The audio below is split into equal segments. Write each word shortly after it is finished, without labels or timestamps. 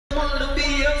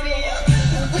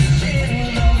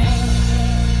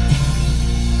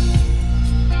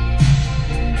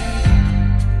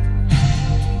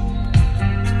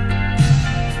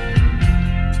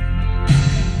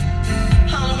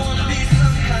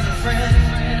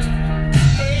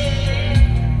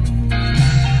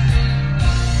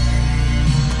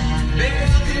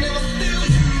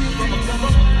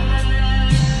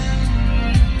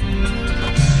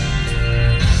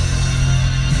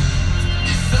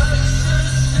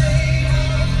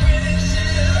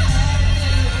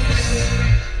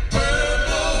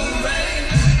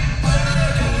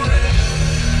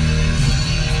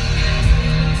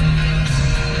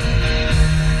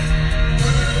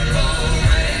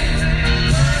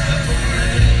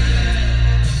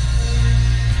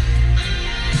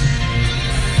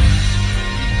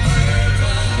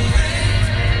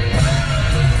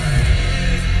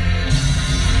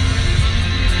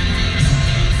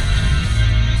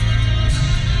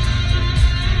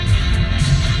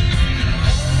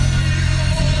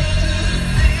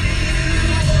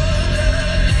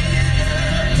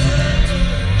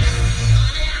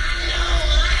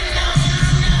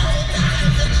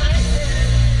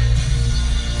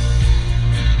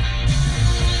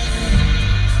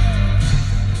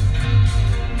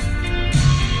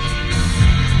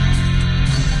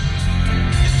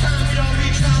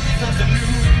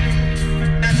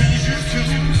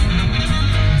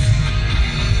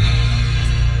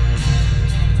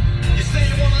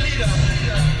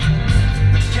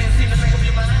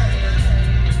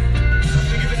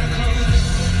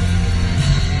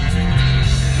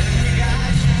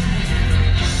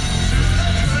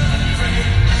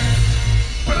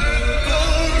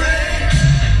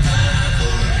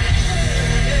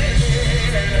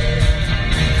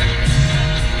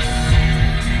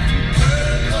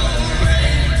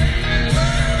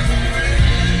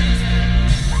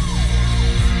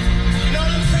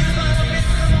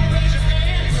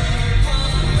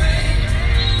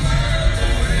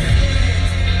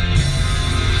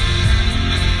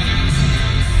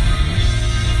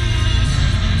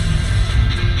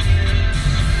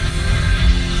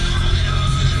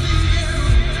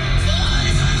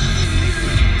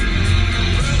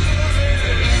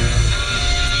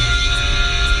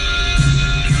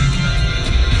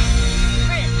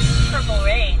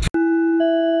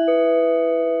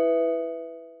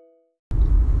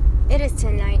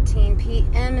10:19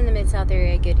 p.m. in the Mid-South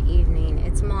area. Good evening.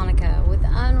 It's Monica with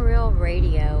Unreal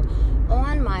Radio.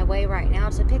 On my way right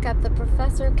now to pick up the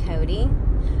Professor Cody,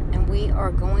 and we are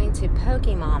going to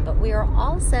Pokemon, but we are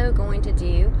also going to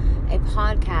do a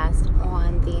podcast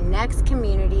on the next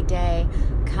Community Day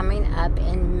coming up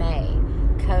in May.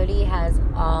 Cody has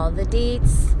all the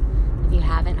deets. If you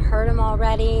haven't heard him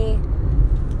already,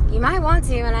 you might want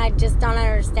to, and I just don't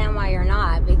understand why you're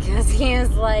not, because he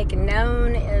is like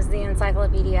known as the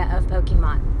encyclopedia of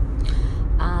Pokemon.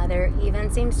 There even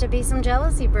seems to be some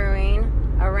jealousy brewing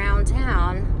around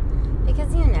town,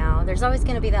 because, you know, there's always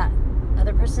going to be that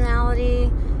other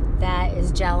personality that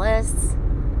is jealous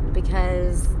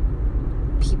because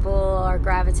people are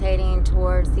gravitating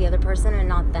towards the other person and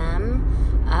not them,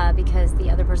 because the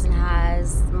other person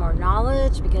has more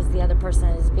knowledge, because the other person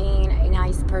is being a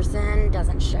nice person,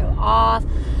 doesn't show off.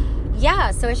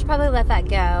 Yeah, so I should probably let that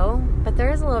go, but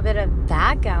there is a little bit of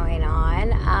that going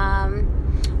on.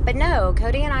 But no,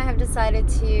 Cody and I have decided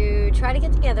to try to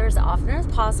get together as often as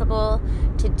possible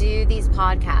to do these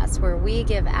podcasts where we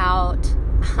give out,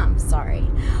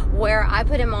 where I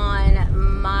put him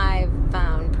on my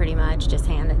phone pretty much, just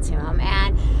hand it to him,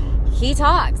 and he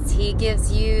talks. He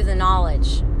gives you the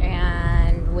knowledge,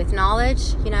 and with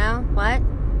knowledge, you know what?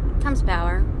 Comes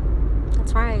power.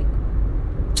 That's right.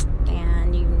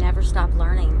 And you never stop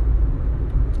learning.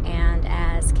 And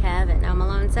as Kev at No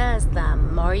Malone says, the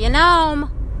more you know.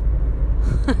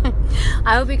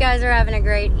 I hope you guys are having a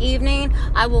great evening.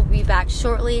 I will be back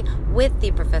shortly with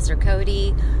the Professor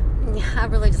Cody. I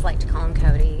really just like to call him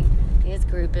Cody. His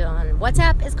group on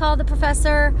WhatsApp is called the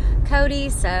Professor Cody.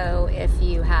 So if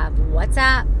you have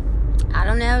WhatsApp, I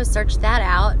don't know, search that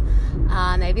out.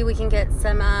 Maybe we can get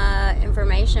some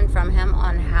information from him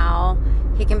on how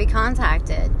he can be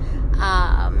contacted.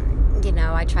 You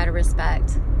know, I try to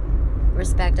respect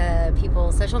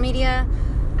people's social media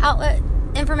outlet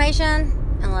information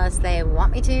unless they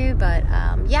want me to, but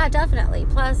yeah, definitely.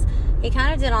 Plus, he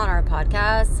kind of did on our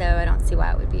podcast, so I don't see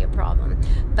why it would be a problem.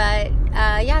 But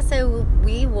yeah, so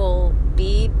we will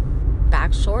be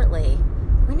back shortly.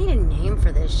 We need a name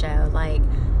for this show, like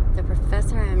the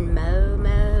Professor and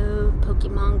Momo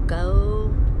Pokemon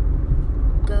Go.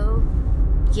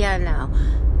 Yeah, no,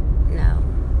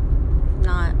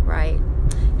 not right.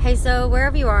 Hey, so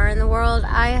wherever you are in the world,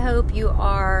 I hope you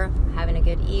are having a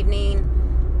good evening,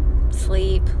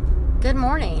 sleep, good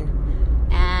morning,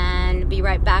 and be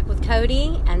right back with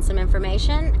Cody and some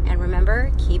information. And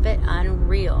remember, keep it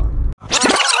unreal.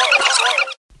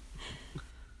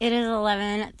 It is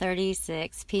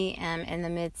 11:36 p.m. in the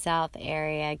Mid-South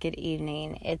area. Good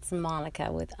evening. It's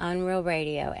Monica with Unreal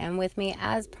Radio, and with me,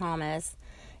 as promised,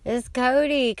 is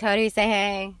Cody. Cody, say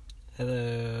hey.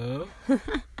 Hello.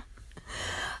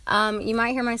 You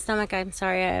might hear my stomach. I'm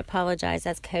sorry. I apologize.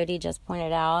 As Cody just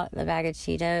pointed out, the bag of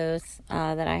Cheetos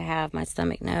that I have, my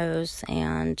stomach knows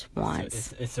and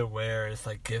wants. It's aware. It's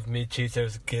like, give me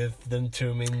Cheetos. Give them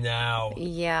to me now.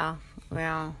 Yeah.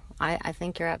 Well, I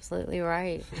think you're absolutely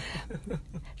right.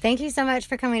 Thank you so much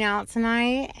for coming out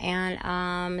tonight.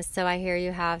 And so I hear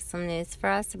you have some news for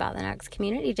us about the next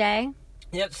Community Day.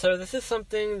 Yep. So this is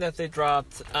something that they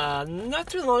dropped not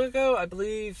too long ago. I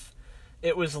believe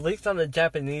it was leaked on the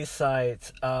Japanese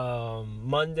site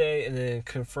Monday and then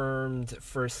confirmed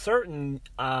for certain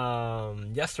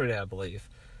yesterday, I believe.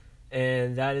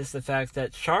 And that is the fact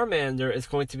that Charmander is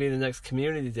going to be the next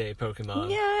Community Day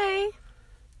Pokemon. Yay!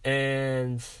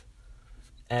 And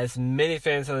as many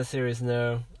fans of the series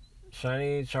know,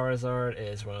 Shiny Charizard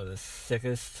is one of the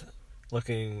sickest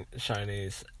looking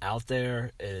shinies out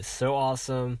there. It is so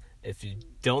awesome. If you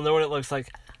don't know what it looks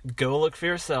like, go look for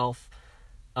yourself.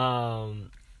 Now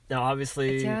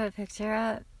obviously, do you have a picture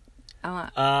up?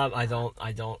 I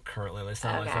don't currently. It's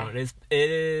not on my phone. It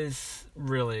is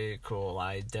really cool.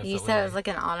 I definitely. You said it was like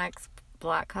an onyx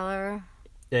black color.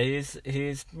 Yeah,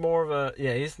 he's more of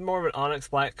an onyx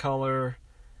black color.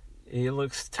 He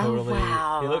looks totally. Oh,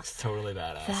 wow. He looks totally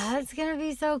badass. That's gonna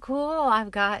be so cool.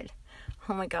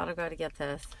 Oh my god, I've got to get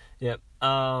this. Yep.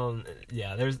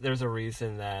 Yeah. There's a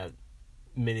reason that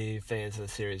many fans of the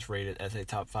series rate it as a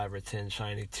top 5 or 10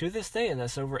 shiny to this day, and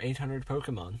that's over 800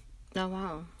 Pokemon. Oh,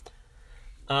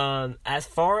 wow. As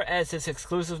far as its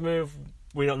exclusive move,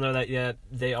 we don't know that yet.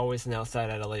 They always announce that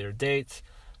at a later date,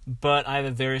 but I have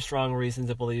a very strong reason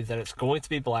to believe that it's going to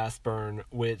be Blast Burn,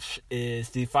 which is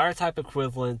the fire-type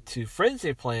equivalent to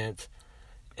Frenzy Plant,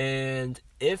 and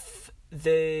if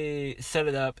they set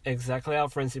it up exactly how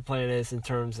Frenzy Plant is in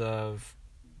terms of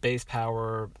base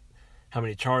power, how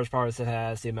many charge powers it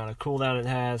has, the amount of cooldown it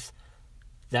has,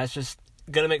 that's just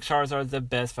going to make Charizard the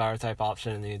best fire-type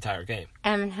option in the entire game.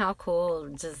 And how cool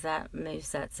does that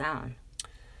moveset sound?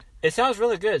 It sounds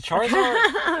really good. Charizard.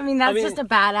 I mean, that's just a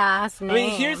badass name. I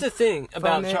mean, here's the thing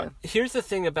about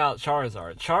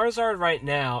Charizard. Charizard right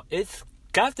now, it's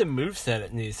got the moveset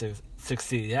it needs to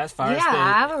succeed. It has Fire Spin. Yeah,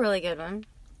 I have a really good one.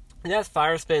 It has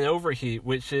Fire Spin Overheat,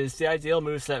 which is the ideal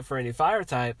moveset for any fire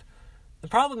type. The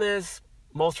problem is,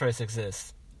 Moltres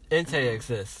exists. Entei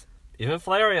exists. Even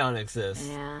Flareon exists.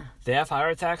 Yeah. They have higher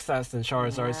attack stats than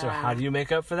Charizard, so how do you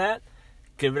make up for that?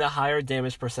 Give it a higher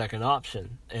damage per second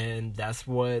option. And that's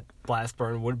what Blast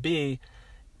Burn would be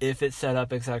if it's set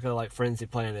up exactly like Frenzy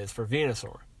Plant is for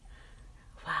Venusaur.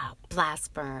 Wow,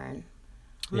 Blast Burn.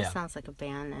 Almost sounds like a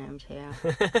band name, too.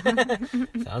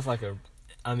 Sounds like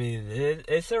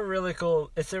it's a really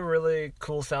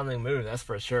cool sounding move, that's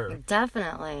for sure.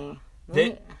 Definitely.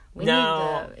 We need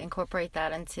to incorporate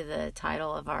that into the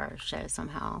title of our show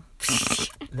somehow.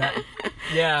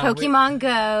 Pokemon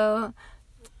Go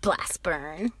Blast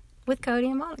Burn with Cody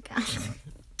and Monica.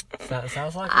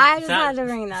 Sounds like I just had to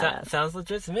bring that up. Sounds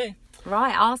legit to me.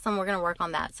 Right, awesome. We're gonna work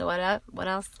on that. So what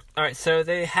else? All right, so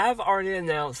they have already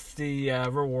announced the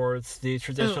rewards, the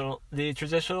traditional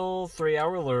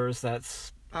 3-hour lures.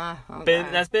 That's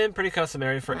been pretty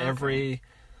customary for every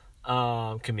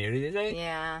community day.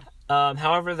 Yeah.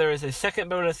 However, there is a second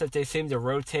bonus that they seem to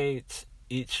rotate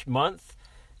each month,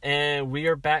 and we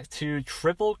are back to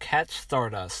Triple Catch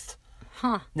Stardust.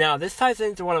 Huh. Now, this ties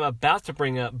into what I'm about to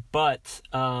bring up, but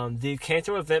the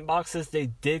Kanto event boxes, they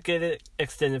did get it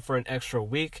extended for an extra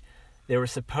week. They were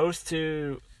supposed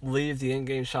to leave the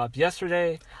in-game shop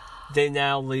yesterday. They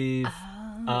now leave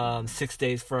 6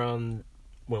 days from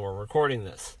when we're recording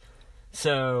this.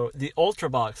 So, the Ultra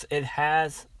Box, it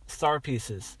has star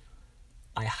pieces.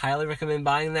 I highly recommend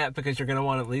buying that because you're going to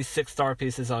want at least 6 star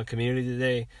pieces on Community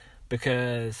Day,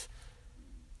 because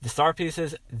the star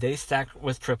pieces, they stack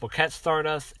with Triple Catch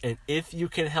Stardust, and if you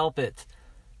can help it,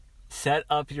 set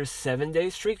up your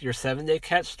 7-day streak, your 7-day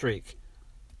catch streak.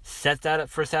 Set that up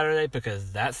for Saturday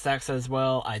because that stacks as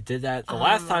well. I did that the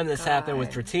last time this happened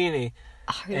with Dratini.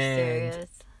 Are you serious?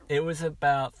 It was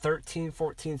about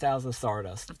 14,000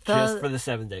 Stardust just for the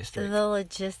 7-day streak. The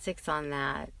logistics on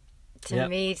that, to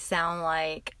me, sound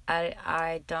like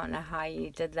I don't know how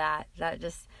you did that. That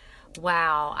just,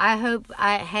 wow.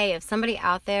 Hey, if somebody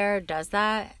out there does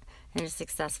that and is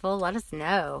successful, let us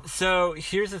know. So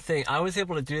here's the thing. I was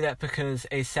able to do that because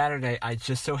a Saturday I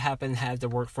just so happened had to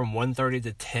work from 1:30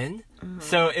 to 10. Mm-hmm.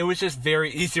 So it was just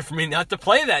very easy for me not to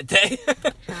play that day.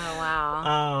 Oh,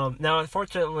 wow. Now,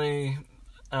 unfortunately,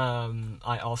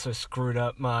 I also screwed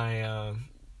up my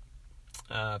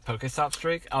Pokestop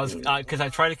streak. Because I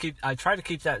try to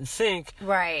keep that in sync.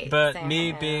 Right. But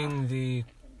me being the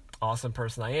awesome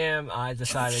person I am, I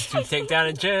decided to take down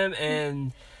a gym,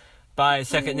 and by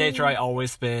second nature, I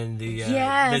always spin the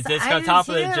disc on top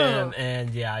of the gym,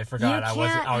 and I forgot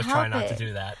I was trying not to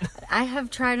do that. I have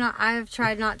tried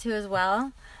not to as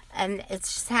well, and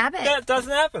it's just habit. Yeah, it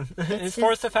doesn't happen. It's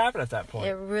forced to happen at that point.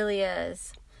 It really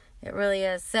is. It really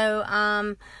is. So,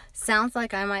 sounds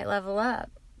like I might level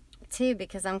up too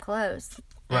because I'm close.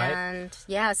 Right. And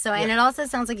and it also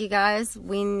sounds like you guys,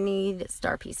 we need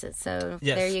star pieces. So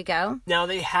there you go. Now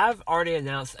they have already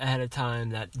announced ahead of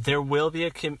time that there will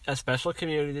be a special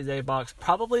Community Day box,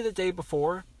 probably the day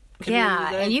before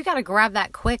Community Day. And you got to grab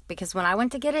that quick because when I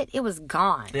went to get it, it was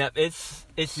gone. Yep,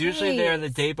 it's usually there the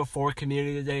day before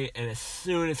Community Day, and as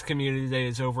soon as Community Day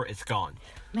is over, it's gone.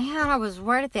 Man, I was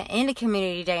right at the end of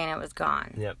Community Day and it was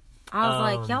gone. Yep. I was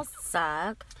like, y'all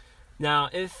suck. Now,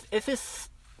 if it's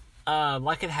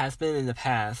like it has been in the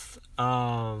past,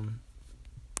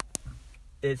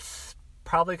 it's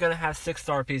probably going to have 6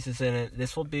 star pieces in it.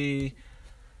 This will be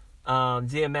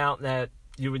the amount that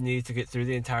you would need to get through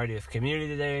the entirety of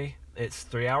Community Day. It's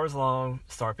 3 hours long.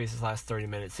 Star pieces last 30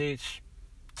 minutes each.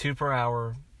 2 per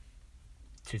hour.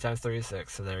 2 times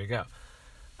 36. So there you go.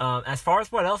 As far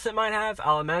as what else it might have,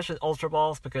 I'll imagine Ultra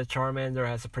Balls because Charmander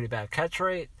has a pretty bad catch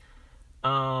rate.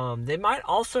 They might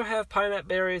also have Pineapple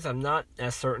Berries. I'm not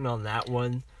as certain on that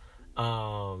one.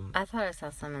 I thought I saw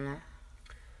some in there.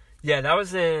 Yeah, that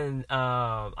was in,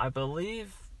 I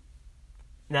believe...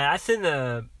 Now, that's in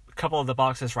a couple of the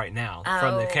boxes right now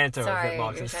from the Kanto event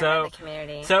boxes. So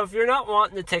if you're not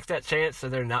wanting to take that chance, so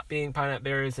there not being Pineapple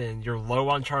Berries and you're low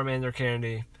on Charmander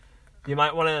candy, you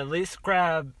might want to at least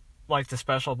grab like the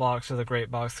special box or the great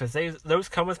box because those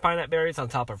come with Pineapple Berries on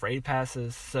top of raid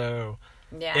passes. So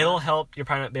it'll help your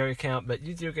Pineapple Berry count, but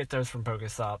you do get those from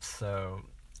Pokestops. So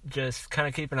just kind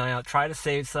of keep an eye out. Try to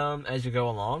save some as you go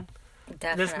along.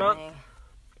 Definitely. This month.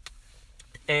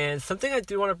 And something I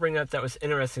do want to bring up that was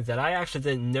interesting that I actually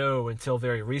didn't know until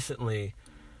very recently,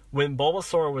 when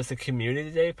Bulbasaur was a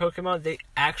Community Day Pokemon, they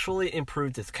actually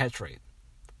improved its catch rate.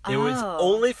 It was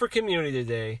only for Community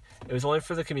Day. It was only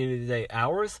for the Community Day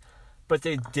hours, but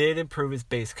they did improve its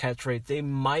base catch rate. They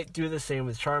might do the same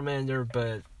with Charmander,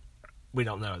 but we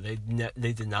don't know.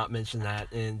 They did not mention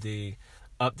that in the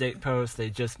update post. They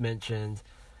just mentioned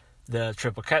the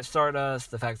triple catch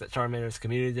Stardust, the fact that Charmander is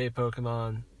Community Day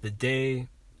Pokemon, the day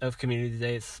of Community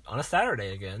Day. It's on a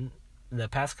Saturday again. The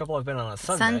past couple have been on a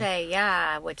Sunday.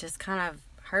 Yeah, which has kind of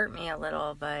hurt me a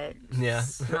little, but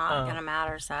it's not going to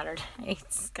matter Saturday.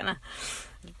 It's going to,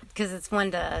 because it's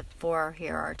 1 to 4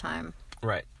 here our time.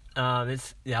 Right.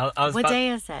 It's, yeah, I was What day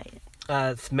is it?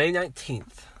 It's May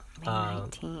 19th. May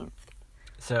 19th.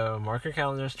 So mark your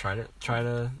calendars. Try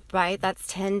to. Right, that's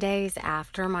 10 days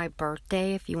after my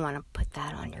birthday. If you want to put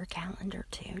that on your calendar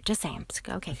too. Just saying.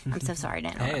 Okay, I'm so sorry.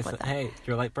 Hey,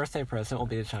 your late birthday present will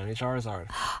be a shiny Charizard.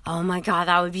 Oh my god,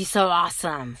 that would be so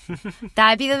awesome.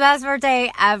 That'd be the best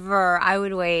birthday ever. I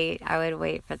would wait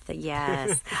for the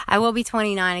yes. I will be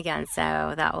 29 again,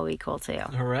 so that will be cool too.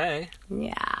 Hooray!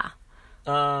 Yeah.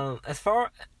 As far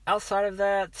outside of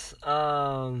that,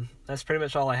 that's pretty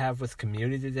much all I have with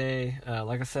Community Day.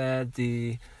 Like I said,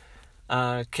 the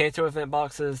Kanto event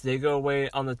boxes, they go away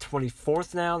on the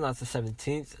 24th now, not the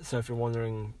 17th. So if you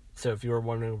were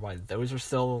wondering why those are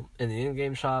still in the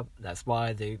in-game shop, that's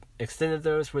why they extended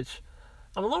those, which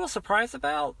I'm a little surprised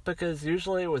about, because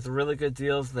usually with really good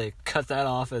deals, they cut that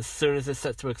off as soon as it's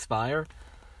set to expire.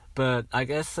 But I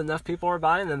guess enough people are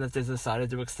buying them that they decided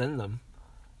to extend them.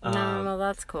 No, well,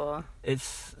 that's cool.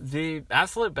 It's the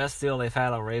absolute best deal they've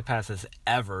had on Raid Passes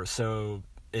ever. So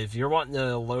if you're wanting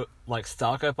to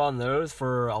stock up on those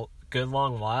for a good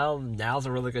long while, now's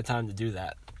a really good time to do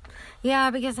that.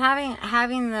 Yeah, because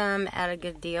having them at a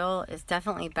good deal is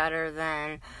definitely better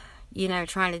than,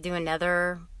 trying to do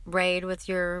another raid with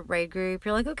your raid group.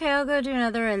 You're like, okay, I'll go do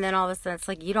another, and then all of a sudden it's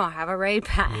like you don't have a raid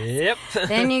pass. Yep.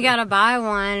 Then you gotta buy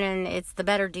one, and it's the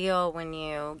better deal when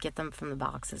you get them from the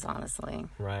boxes, honestly.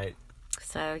 Right.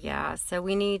 So yeah, so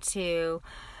we need to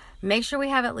make sure we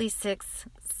have at least 6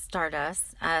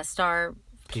 star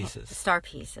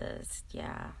pieces.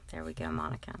 Yeah, there we go,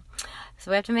 Monica. So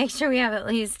we have to make sure we have at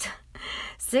least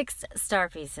 6 star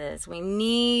pieces. We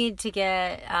need to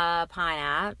get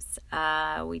Pineapps.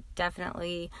 We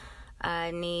definitely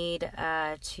need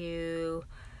to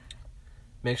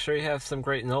make sure you have some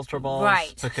great Ultra Balls.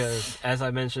 Right. Because, as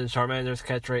I mentioned, Charmander's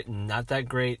catch rate not that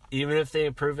great. Even if they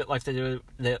improve it like they did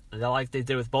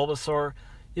with Bulbasaur,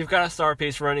 you've got a star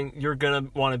piece running. You're gonna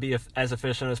want to be as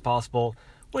efficient as possible.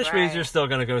 Which means you're still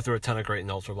going to go through a ton of great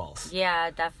Ultra Balls.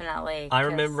 Yeah, definitely. I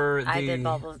remember I did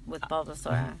with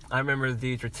Bulbasaur. I remember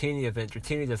the Dratini event.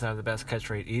 Dratini doesn't have the best catch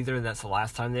rate either, and that's the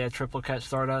last time they had triple catch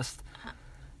Stardust.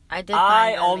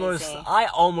 I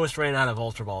almost ran out of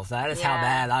Ultra Balls. That is how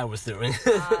bad I was doing.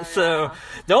 Oh, so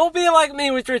don't be like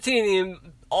me with Dratini and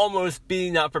almost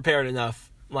be not prepared enough.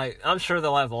 I'm sure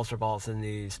they'll have Ultra Balls in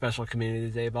the special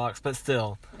Community Day box, but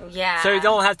still. Yeah. So you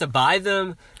don't have to buy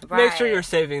them. Right. Make sure you're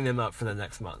saving them up for the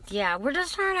next month. Yeah, we're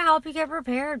just trying to help you get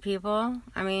prepared, people.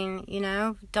 I mean,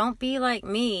 don't be like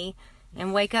me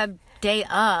and wake up day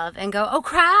of and go, oh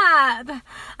crap,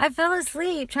 I fell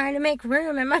asleep trying to make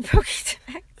room in my Pokédex.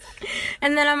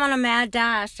 And then I'm on a mad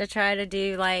dash to try to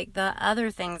do, the other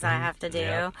things I have to do.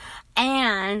 Yeah.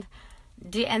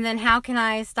 And then how can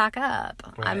I stock up?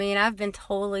 Right. I mean, I've been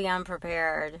totally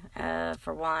unprepared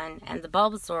for one, and the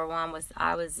Bulbasaur one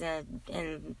I was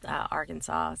in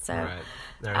Arkansas, so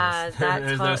right.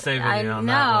 There's no saving you on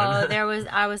that one.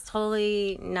 I was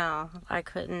totally I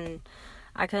couldn't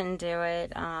do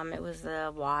it. It was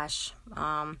a wash.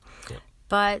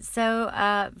 But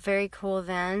so very cool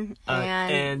then,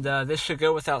 and this should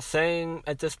go without saying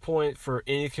at this point for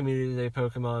any Community Day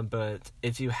Pokemon. But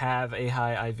if you have a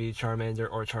high IV Charmander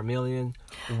or Charmeleon,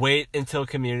 wait until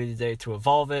Community Day to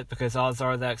evolve it, because odds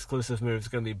are that exclusive move is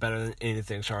going to be better than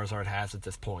anything Charizard has at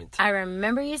this point. I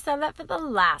remember you said that for the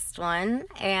last one,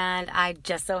 and I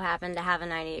just so happened to have a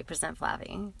 98%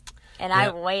 Flappy. And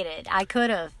I waited. I could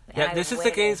have. Yeah, this is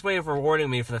the game's way of rewarding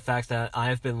me for the fact that I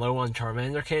have been low on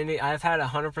Charmander candy. I've had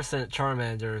 100%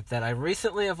 Charmander that I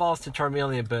recently evolved to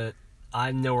Charmeleon, but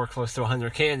I'm nowhere close to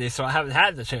 100 candy, so I haven't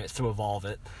had the chance to evolve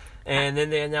it. And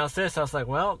then they announced this. I was like,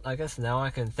 well, I guess now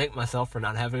I can thank myself for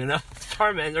not having enough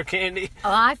Charmander candy.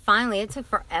 Oh, it took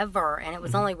forever, and it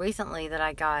was only recently that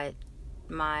I got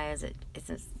my, is it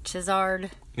Charizard?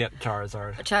 Yep,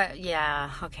 Charizard. Yeah,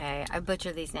 okay. I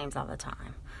butcher these names all the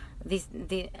time.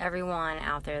 Everyone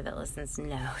out there that listens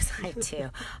knows I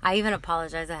do. I even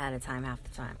apologize ahead of time half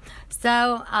the time.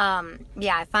 So,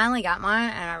 I finally got mine,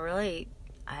 and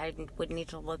I would need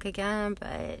to look again,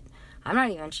 but I'm not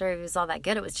even sure if it was all that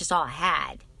good. It was just all I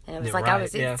had. And it was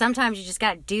sometimes you just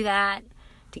got to do that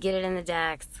to get it in the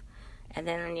dex. And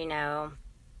then,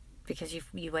 because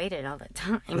you waited all that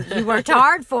time. You worked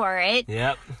hard for it.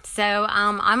 Yep. So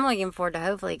I'm looking forward to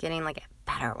hopefully getting like a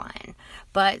better one.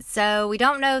 But so we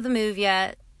don't know the move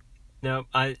yet. No,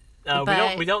 we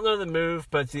don't know the move,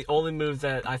 but the only move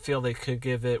that I feel they could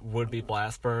give it would be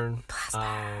Blast Burn.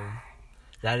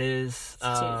 That is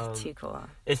too cool.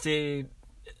 It's the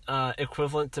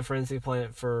equivalent to Frenzy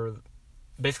Plant for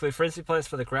basically Frenzy Plant's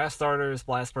for the grass starters,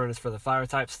 Blast Burn is for the fire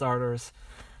type starters.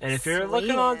 And if you're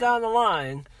looking on down the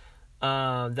line,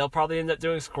 they'll probably end up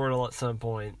doing Squirtle at some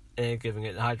point and giving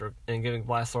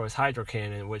Blastoise Hydro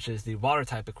Cannon, which is the water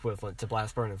type equivalent to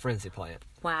Blast Burn and Frenzy Plant.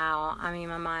 Wow, I mean,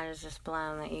 my mind is just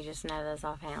blown that you just know this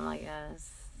offhand like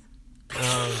this.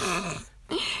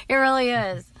 It really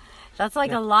is. That's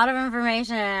like a lot of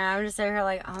information, and I'm just over here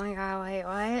like, oh my god, wait,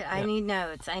 what? I need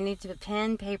notes. I need to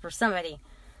pen, paper, somebody.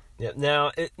 Yeah.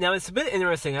 Now it's a bit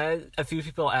interesting. I had a few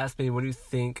people ask me, what do you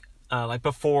think? Like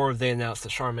before they announced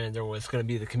that Charmander was going to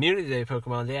be the Community Day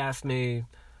Pokemon, they asked me,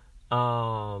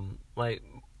 well, they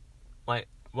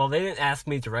didn't ask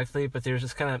me directly, but they were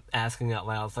just kind of asking out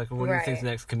loud. It's like, what do you think the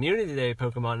next Community Day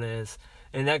Pokemon is?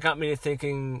 And that got me to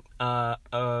thinking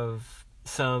of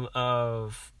some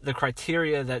of the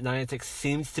criteria that Niantic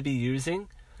seems to be using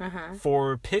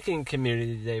for picking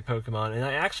Community Day Pokemon.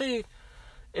 And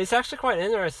it's actually quite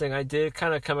interesting. I did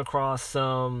kind of come across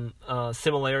some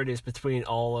similarities between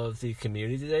all of the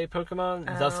Community Day Pokemon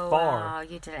thus far. Wow,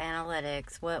 you did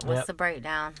analytics. What's the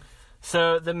breakdown?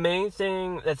 So the main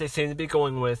thing that they seem to be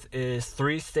going with is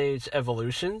 3-stage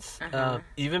evolutions.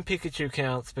 Even Pikachu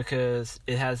counts because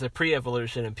it has a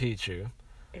pre-evolution in Pichu.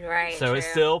 Right. So it's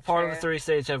still part of the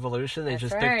 3-stage evolution. They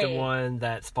just picked the one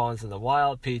that spawns in the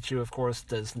wild. Pichu, of course,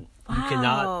 does. Wow, you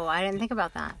cannot. Oh, I didn't think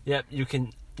about that. Yep,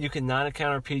 you cannot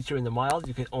encounter Pichu in the wild.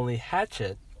 You can only hatch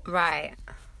it. Right.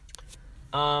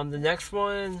 The next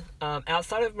one,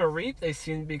 outside of Mareep, they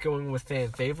seem to be going with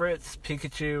fan favorites.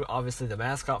 Pikachu, obviously the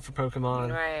mascot for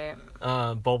Pokemon. Right.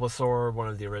 Bulbasaur, one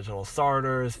of the original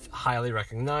starters, highly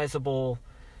recognizable.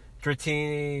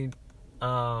 Dratini,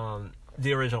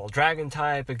 the original dragon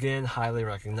type, again, highly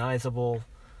recognizable.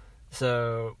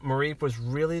 So Mareep was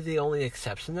really the only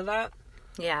exception to that.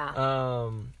 Yeah.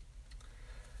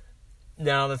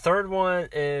 Now the third one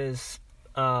has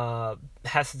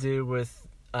to do with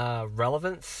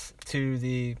relevance to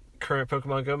the current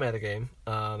Pokemon Go metagame,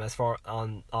 as far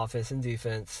on offense and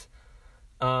defense.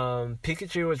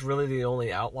 Pikachu was really the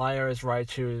only outlier, as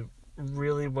Raichu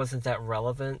really wasn't that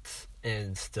relevant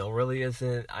and still really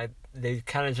isn't. They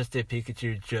kind of just did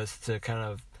Pikachu just to kind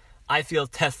of, I feel,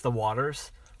 test the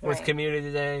waters with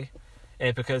Community Day.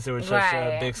 And because it was such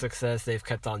a big success, they've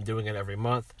kept on doing it every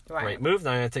month. Right. Great move,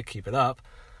 Niantic, keep it up.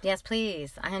 Yes,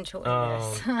 please. I enjoy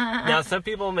this. Now, some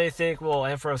people may think, well,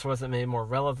 Ampharos wasn't made more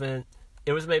relevant.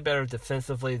 It was made better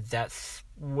defensively. That's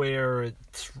where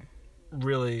it's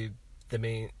really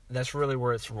that's really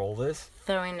where its role is.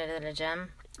 Throwing it at a gym?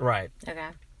 Right. Okay.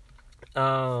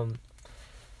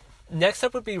 Next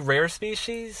up would be rare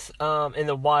species in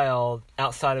the wild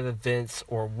outside of events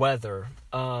or weather.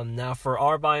 Now, for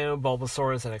our biome,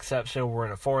 Bulbasaur is an exception. We're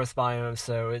in a forest biome,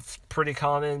 so it's pretty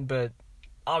common, but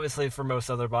obviously for most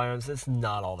other biomes, it's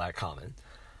not all that common.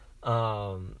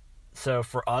 So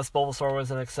for us, Bulbasaur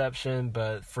was an exception,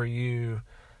 but for you,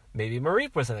 maybe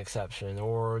Mareep was an exception,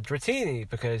 or Dratini,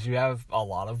 because you have a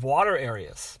lot of water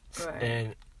areas,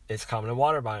 and it's common in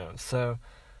water biomes. So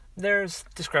there's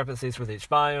discrepancies with each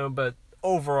biome, but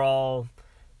overall,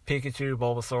 Pikachu,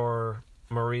 Bulbasaur,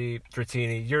 Mareep,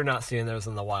 Dratini, you're not seeing those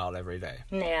in the wild every day.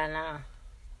 Yeah,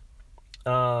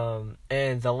 no.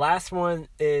 And the last one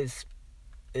is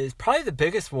probably the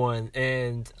biggest one,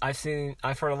 and I've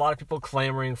heard a lot of people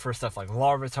clamoring for stuff like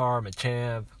Larvitar,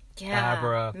 Machamp,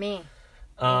 Abra. Me.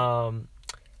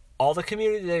 All the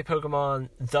Community Day Pokemon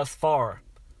thus far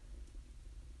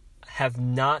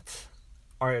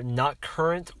are not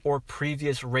current or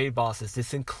previous raid bosses.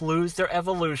 This includes their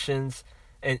evolutions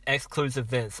and excludes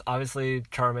events. Obviously,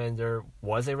 Charmander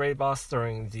was a raid boss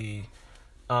during the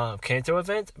Kanto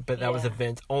event, but that was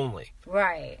event only.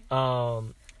 Right.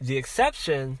 The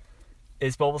exception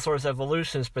is Bulbasaur's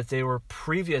evolutions, but they were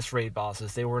previous raid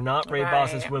bosses. They were not raid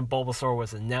bosses when Bulbasaur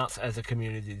was announced as a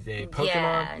Community Day Pokemon.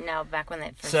 Yeah, no, back when they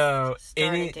first started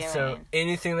doing it.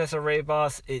 Anything that's a raid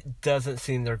boss, it doesn't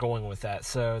seem they're going with that.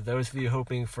 So those of you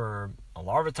hoping for a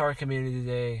Larvitar Community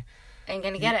Day, ain't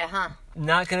gonna get it, huh?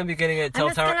 Not gonna be getting it until I'm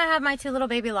just gonna have my 2 little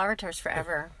baby Larvitars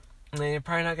forever. And you're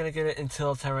probably not gonna get it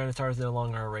until Tyranitar is no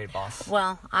longer a raid boss.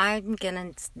 Well, I'm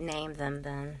gonna name them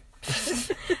then.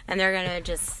 And they're going to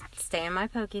just stay in my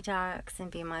Pokédex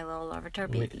and be my little Larvitar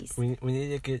babies. We need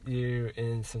to get you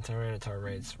in some Tyranitar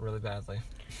raids really badly.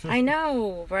 I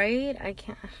know, right? I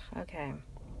can't... Okay.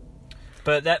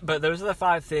 But those are the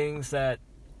 5 things that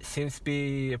seems to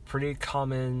be a pretty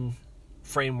common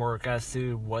framework as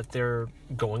to what they're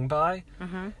going by.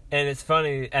 Mm-hmm. And it's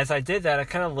funny, as I did that, I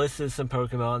kind of listed some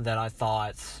Pokemon that I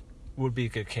thought would be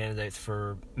good candidates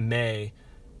for May.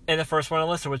 And the first one I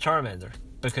listed was Charmander,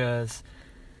 because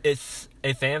it's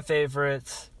a fan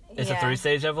favorite. It's a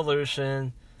 3-stage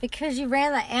evolution. Because you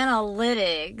ran the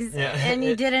analytics and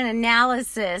you it, did an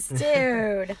analysis,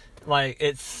 dude. Like,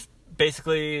 it's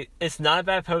basically, it's not a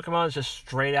bad Pokemon. It's just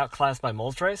straight out classed by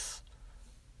Moltres.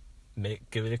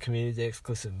 Give it a community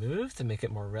exclusive move to make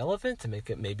it more relevant, to make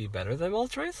it maybe better than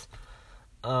Moltres.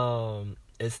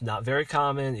 It's not very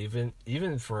common,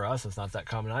 even for us. It's not that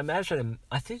common.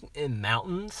 I think in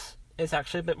mountains it's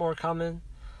actually a bit more common,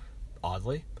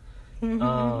 oddly.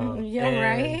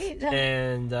 Right.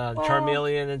 And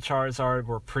Charmeleon and Charizard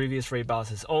were previous raid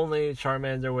bosses only.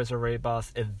 Charmander was a raid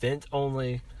boss event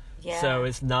only. Yeah. So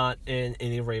it's not in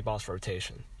any raid boss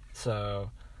rotation. So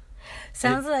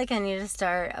sounds like I need to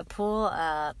start a pool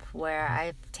up where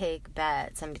I take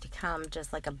bets and become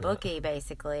just like a bookie,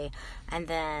 basically. And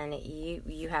then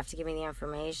you have to give me the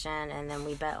information, and then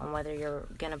we bet on whether you're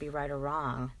going to be right or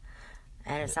wrong.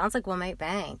 And it sounds like we'll make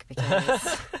bank,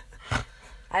 because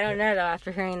I don't know, though.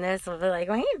 After hearing this, we'll be like,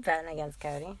 we ain't betting against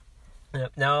Cody.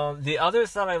 Yep. Now, the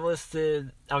others that I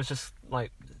listed, I was just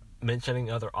like mentioning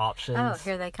other options. Oh,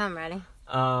 here they come. Ready?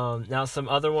 Now, some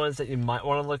other ones that you might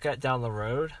want to look at down the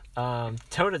road.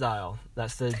 Totodile.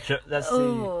 That's the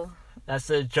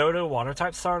Johto water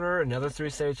type starter. Another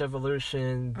 3-stage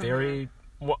evolution. Very,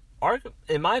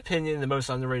 in my opinion, the most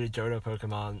underrated Johto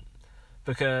Pokemon,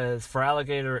 because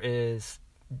Feraligatr is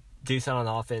decent on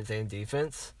offense and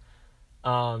defense.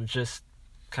 Just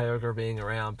Kyogre being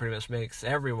around pretty much makes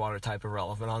every water type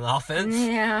irrelevant on offense.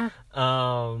 Yeah.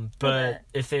 But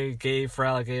if they gave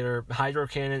Feraligatr Hydro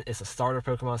Cannon, it's a starter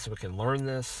Pokemon, so we can learn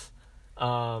this.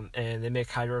 And they make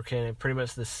Hydro Cannon pretty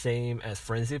much the same as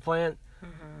Frenzy Plant.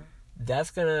 Mm-hmm.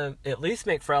 That's gonna at least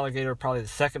make Feraligatr probably the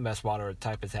second best water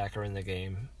type attacker in the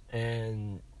game,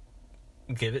 and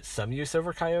give it some use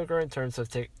over Kyogre in terms of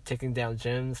taking down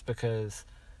gyms, because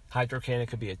Hydro Cannon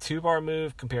could be a 2-bar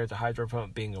move compared to Hydro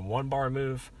Pump being a 1-bar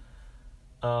move.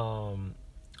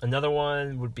 Another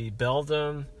one would be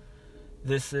Beldum.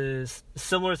 This is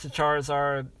similar to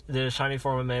Charizard, the shiny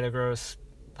form of Metagross,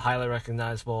 highly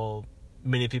recognizable.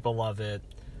 Many people love it.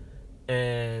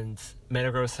 And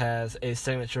Metagross has a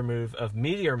signature move of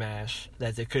Meteor Mash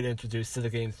that they could introduce to the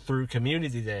game through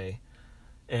Community Day.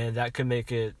 And that could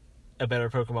make it a better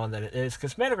Pokemon than it is,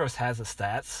 because Metagross has the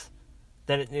stats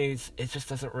that it needs. It just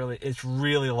doesn't really, it's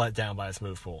really let down by its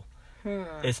move pool.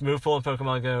 Its move pool in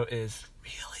Pokemon Go is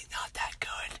really not that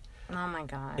good. Oh my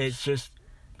gosh. It's just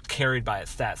carried by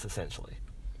its stats, essentially.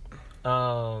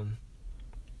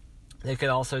 They could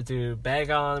also do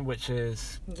Bagon, which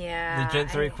is the Gen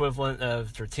 3 equivalent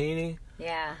of Dratini.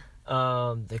 Yeah.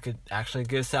 They could actually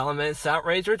give Salamence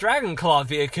Outrager Dragon Claw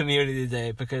via Community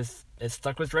Day, because it's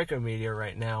stuck with Draco Meteor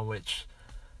right now, which,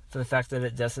 for the fact that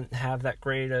it doesn't have that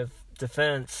great of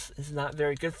defense, is not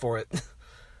very good for it.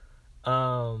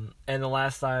 And the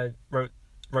last I wrote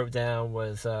down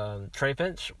was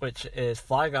Trapinch, which is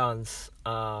Flygon's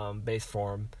base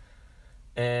form.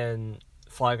 And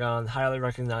Flygon, highly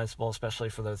recognizable, especially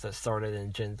for those that started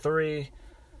in Gen 3.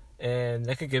 And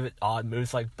they could give it odd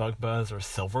moves like Bug Buzz or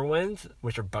Silver Wind,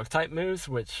 which are bug-type moves,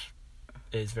 which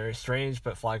is very strange,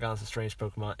 but Flygon's a strange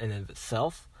Pokemon in and of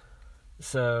itself.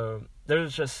 So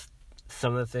there's just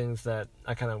some of the things that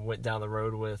I kind of went down the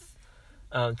road with.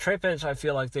 Trapinch, I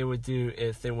feel like they would do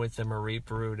if they went the Mareep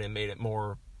route and made it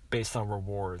more based on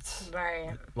rewards.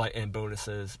 Right. Like, and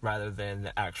bonuses, rather than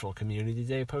the actual Community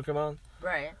Day Pokemon.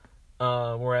 Right.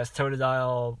 Whereas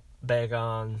Totodile,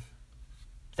 Bagon,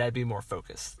 that'd be more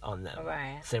focused on them.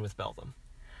 Right. Same with Beldum.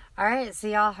 Alright, so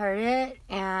y'all heard it,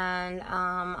 and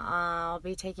I'll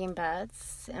be taking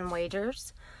bets and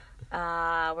wagers.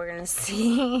 We're gonna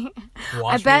see.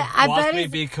 Watch me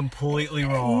be completely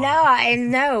wrong. No, I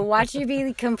know. Watch you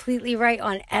be completely right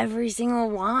on every single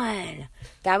one.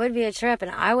 That would be a trip, and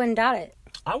I wouldn't doubt it.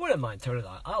 I wouldn't mind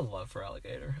Totodile. I love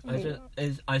Feraligatr.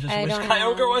 I just wish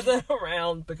Kyogre wasn't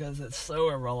around, because it's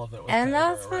so irrelevant. With and Kyogre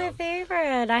that's around. my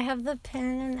favorite. I have the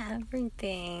pin and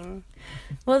everything.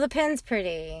 Well, the pin's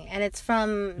pretty, and it's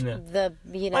from the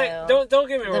don't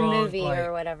get me the wrong, movie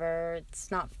or whatever. It's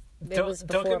not.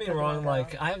 Don't get me wrong.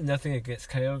 Like, I have nothing against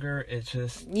Kyogre. It's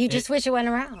just you just wish it went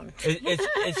around.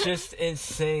 It's just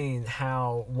insane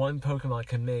how one Pokemon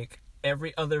can make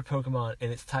every other Pokemon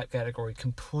in its type category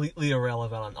completely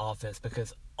irrelevant on offense,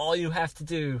 because all you have to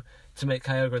do to make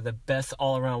Kyogre the best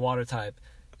all-around water type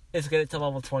is get it to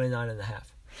level 29.5.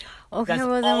 Okay, That's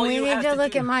well all then we you need have to to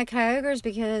look do. at my Kyogres,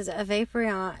 because a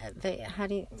Vaporeon...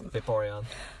 Vaporeon.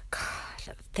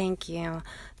 God, thank you.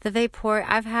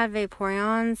 I've had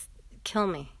Vaporeons kill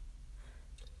me.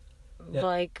 Yep.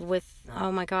 Like with,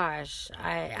 oh my gosh.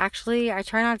 I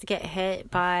try not to get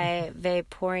hit by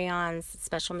Vaporeon's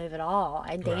special move at all.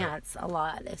 I dance a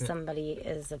lot if somebody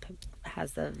has the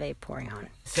Vaporeon.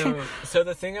 So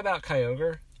the thing about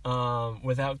Kyogre,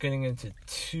 without getting into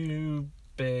too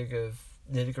big of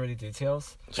nitty-gritty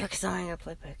details. Yeah, because I'm going to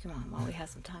play Pokemon while we have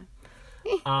some time.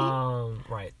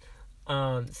 Right.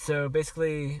 So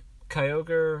basically,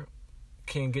 Kyogre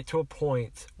can get to a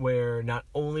point where not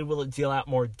only will it deal out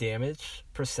more damage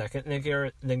per second than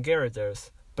Gyarados,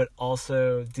 but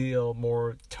also deal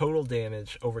more total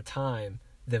damage over time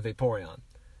than Vaporeon.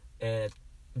 And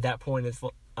that point is,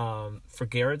 for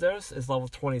Gyarados, is level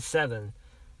 27,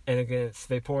 and against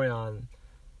Vaporeon,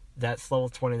 that's level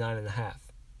 29.5.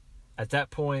 At that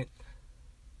point,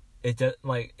 it does,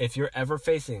 like, if you're ever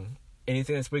facing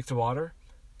anything that's weak to water,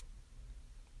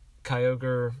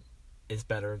 Kyogre is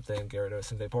better than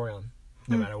Gyarados and Vaporeon,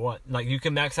 no matter what. Like, you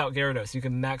can max out Gyarados, you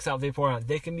can max out Vaporeon.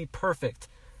 They can be perfect.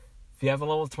 If you have a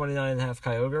level 29.5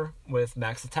 Kyogre with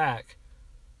max attack,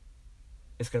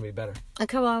 it's gonna be better.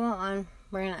 Okay, well I want one.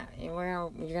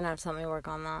 You're gonna have to help me work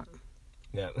on that.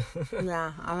 Yeah.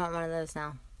 Yeah, I want one of those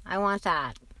now. I want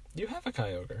that. You have a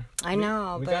Kyogre. I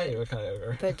know, we but got you a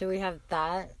Kyogre. But do we have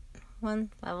that one,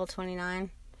 level 29?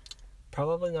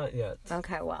 Probably not yet.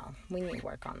 Okay, well, we need to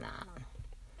work on that.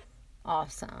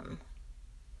 Awesome.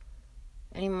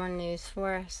 Any more news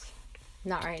for us?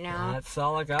 Not right now. That's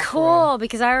all I got. Cool,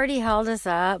 because I already held us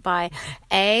up by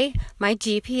my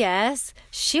GPS.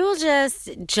 She will just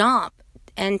jump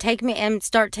and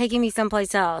start taking me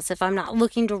someplace else if I'm not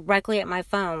looking directly at my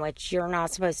phone, which you're not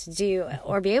supposed to do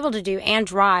or be able to do, and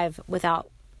drive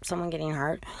without someone getting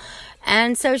hurt.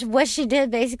 And so what she did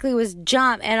basically was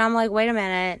jump, and I'm like, wait a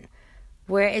minute.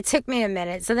 Where it took me a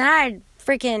minute. So then I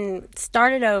freaking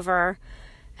started over,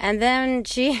 and then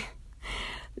she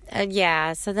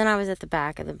so then I was at the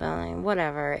back of the building.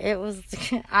 Whatever. It was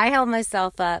I held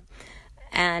myself up,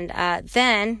 and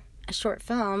then a short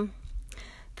film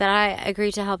that I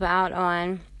agreed to help out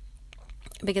on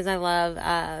because I love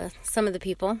some of the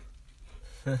people.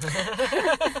 Some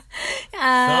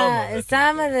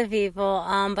of the people,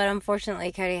 but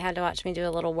unfortunately Cody had to watch me do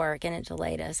a little work and it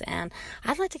delayed us, and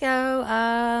I'd like to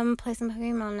go play some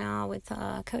Pokemon now with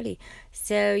Cody.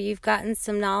 So you've gotten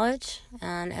some knowledge,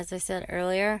 and as I said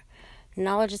earlier,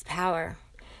 knowledge is power,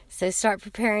 so start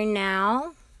preparing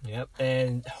now. Yep,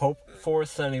 and hope for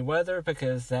sunny weather,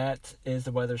 because that is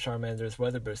the weather Charmander is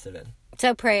weather boosted in.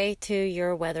 So pray to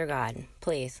your weather god,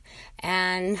 please.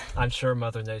 And I'm sure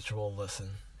Mother Nature will listen.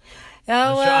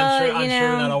 I'm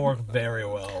sure that'll work very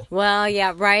well. Well,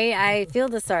 yeah, right. I feel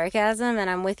the sarcasm, and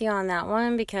I'm with you on that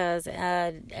one, because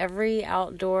every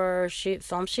outdoor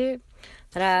film shoot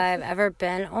that I've ever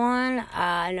been on,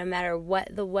 no matter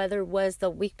what the weather was the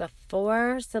week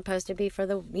before, supposed to be for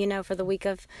the week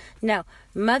of, no,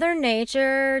 Mother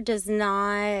Nature does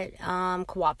not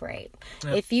cooperate.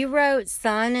 Yep. If you wrote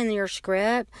sun in your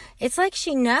script, it's like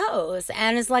she knows,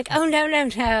 and it's like, oh,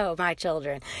 no, my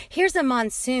children. Here's a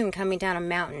monsoon coming down a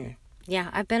mountain. Yeah,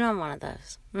 I've been on one of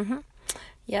those.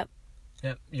 Yep.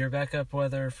 Your backup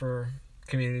weather for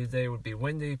Community Day would be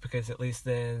windy, because at least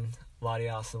then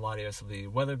Latios and Latios will be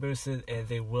weather boosted, and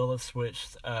they will have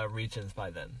switched regions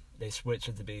by then. They switched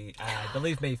it to be, I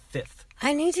believe, May 5th.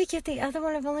 I need to get the other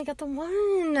one. I've only got the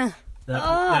one.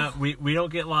 No, we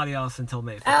don't get Latios until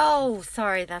May 5th. Oh,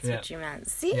 sorry, that's what you meant.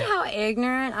 See how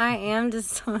ignorant I am to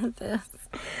some of this.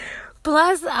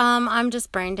 Plus, I'm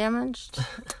just brain damaged,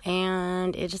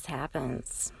 and it just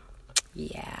happens.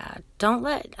 Yeah, don't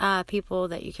let people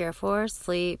that you care for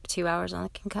sleep 2 hours on a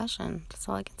concussion. That's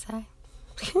all I can say.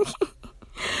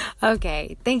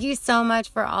 Okay, thank you so much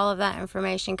for all of that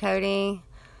information, Cody.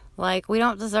 Like, we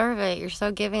don't deserve it. You're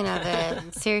so giving of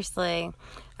it. Seriously.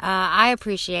 I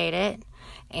appreciate it.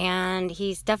 And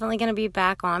he's definitely going to be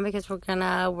back on, because we're going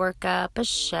to work up a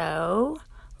show.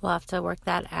 We'll have to work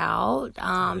that out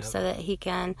so that he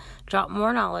can drop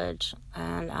more knowledge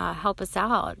and help us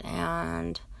out.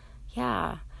 And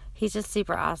yeah, he's just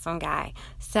super awesome guy.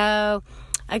 So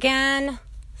again,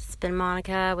 it's been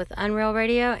Monica with Unreal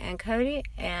Radio and Cody,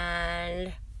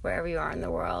 and wherever you are in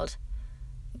the world,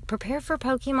 prepare for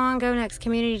Pokemon Go Next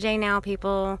Community Day now,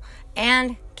 people,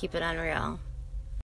 and keep it unreal.